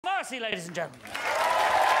Morrissey, ladies and gentlemen.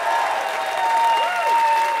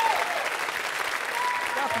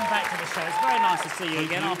 Welcome back to the show. It's very nice to see you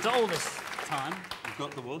again after all this time. You've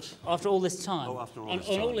got the what? After all this time. Oh, after all this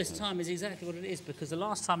time. And all this time is exactly what it is, because the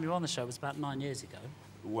last time you were on the show was about 9 years ago.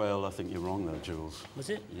 Well, I think you're wrong there, Jules.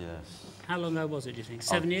 Was it? Yes. How long ago was it, do you think?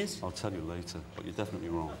 7 years? I'll tell you later, but you're definitely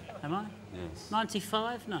wrong. Am I? Yes.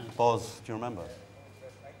 95? No. Boz, do you remember?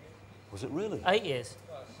 Was it really? 8 years.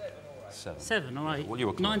 7. 7 or 8. Well, you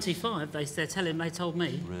were close. 95, they told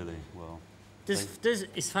me. Really? Well...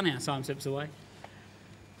 It's funny how time slips away.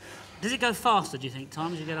 Does it go faster, do you think,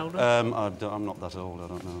 time, as you get older? I'm not that old, I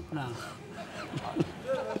don't know. No.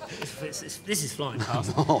 This is flying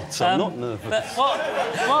past. I'm not nervous. But what?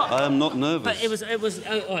 I am not nervous. But it was.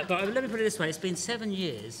 All right, but let me put it this way: it's been 7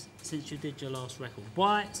 years since you did your last record.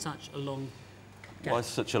 Why such a long gap? Why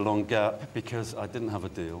such a long gap? Because I didn't have a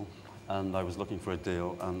deal, and I was looking for a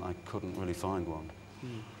deal, and I couldn't really find one.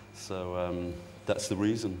 So that's the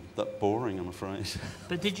reason. That boring, I'm afraid.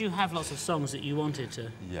 But did you have lots of songs that you wanted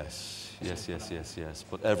to? Yes.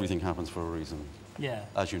 But everything happens for a reason. Yeah.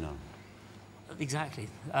 As you know. Exactly.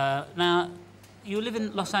 Now, you live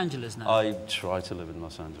in Los Angeles now. I try to live in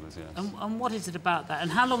Los Angeles, yes. And what is it about that? And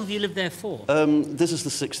how long have you lived there for? This is the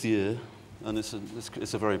 6th year, and it's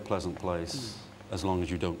a very pleasant place, as long as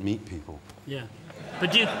you don't meet people. Yeah.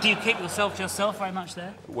 But do you keep yourself to yourself very much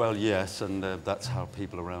there? Well, yes, and that's how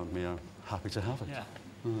people around me are happy to have it. Yeah.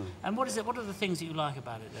 And what is it? What are the things that you like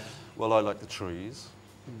about it there? Well, I like the trees,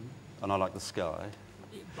 and I like the sky.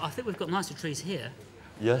 I think we've got nicer trees here.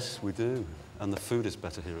 Yes, we do. And the food is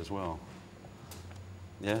better here as well.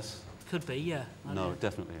 Yes? Could be, yeah. No, it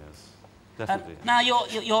definitely is. Definitely. Now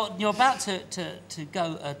you're about to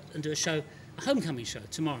go and do a show, a homecoming show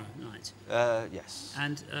tomorrow night. Yes.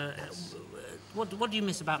 And what do you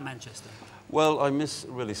miss about Manchester? Well, I miss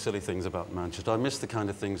really silly things about Manchester. I miss the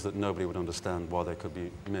kind of things that nobody would understand why they could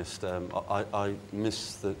be missed. I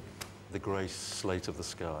miss the grey slate of the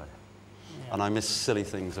sky. Yeah. And I miss silly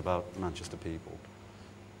things about Manchester people.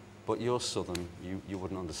 But you're southern, you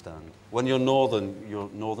wouldn't understand. When you're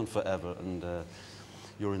northern forever, and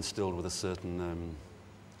you're instilled with a certain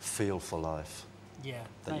feel for life. Yeah,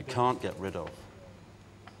 that you can't get rid of.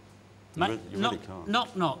 You really can't.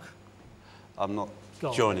 Knock, knock. I'm not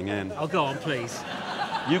joining in. Oh, go on, please.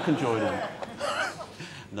 You can join in.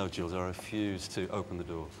 No, Jules, I refuse to open the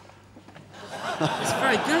door. It's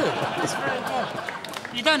very good. It's very good.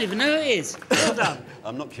 You don't even know who it is. Well done.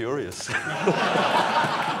 I'm not curious.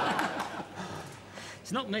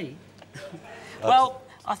 It's not me. Well,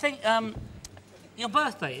 I think your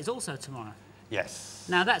birthday is also tomorrow. Yes.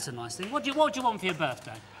 Now, that's a nice thing. What do you want for your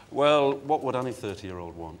birthday? Well, what would any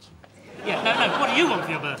 30-year-old want? Yeah, no, what do you want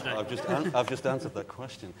for your birthday? I've just answered that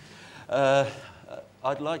question.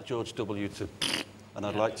 I'd like George W. to, and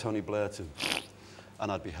I'd like Tony Blair to,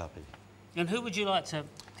 and I'd be happy. And who would you like to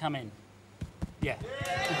come in? Yeah.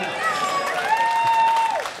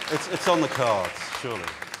 It's on the cards, surely.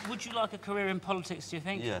 Would you like a career in politics, do you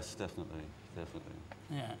think? Yes, definitely.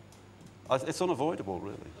 Yeah. It's unavoidable,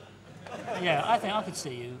 really. Yeah, I think I could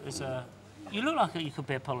see you as a... You look like you could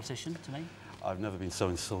be a politician, to me. I've never been so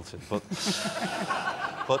insulted, but...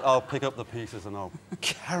 but I'll pick up the pieces and I'll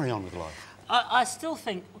carry on with life. I still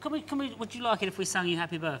think... Would you like it if we sang you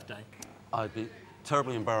Happy Birthday? I'd be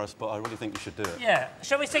terribly embarrassed, but I really think you should do it. Yeah.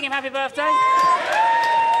 Shall we sing him Happy Birthday?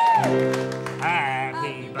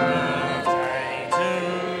 Happy birthday to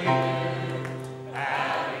you.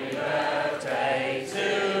 Happy birthday to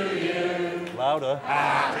you. Louder.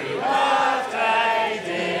 Happy birthday,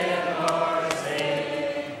 dear Morrissey.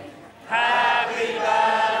 Happy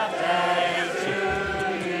birthday to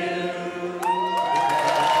you.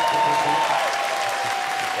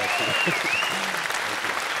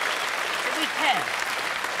 Did we care?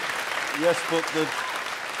 Yes, but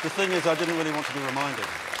the thing is, I didn't really want to be reminded.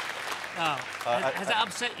 Oh, has that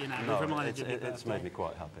upset you now? No, We've reminded you of your it's birthday? made me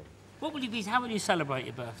quite happy. What will you be? How will you celebrate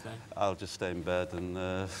your birthday? I'll just stay in bed and...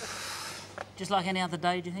 Just like any other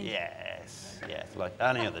day, do you think? Yes, like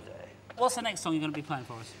any other day. What's the next song you're going to be playing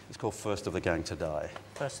for us? It's called First of the Gang to Die.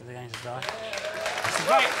 First of the Gang to Die. It's a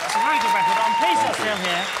very good record. I'm pleased you're still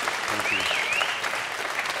here. Thank you.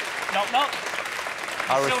 Knock, knock.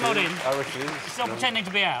 You're still not in. I refuse. You're still pretending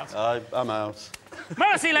to be out. I'm out.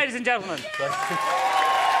 Morrissey, ladies and gentlemen.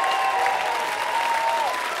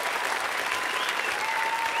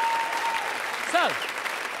 So,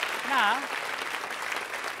 now...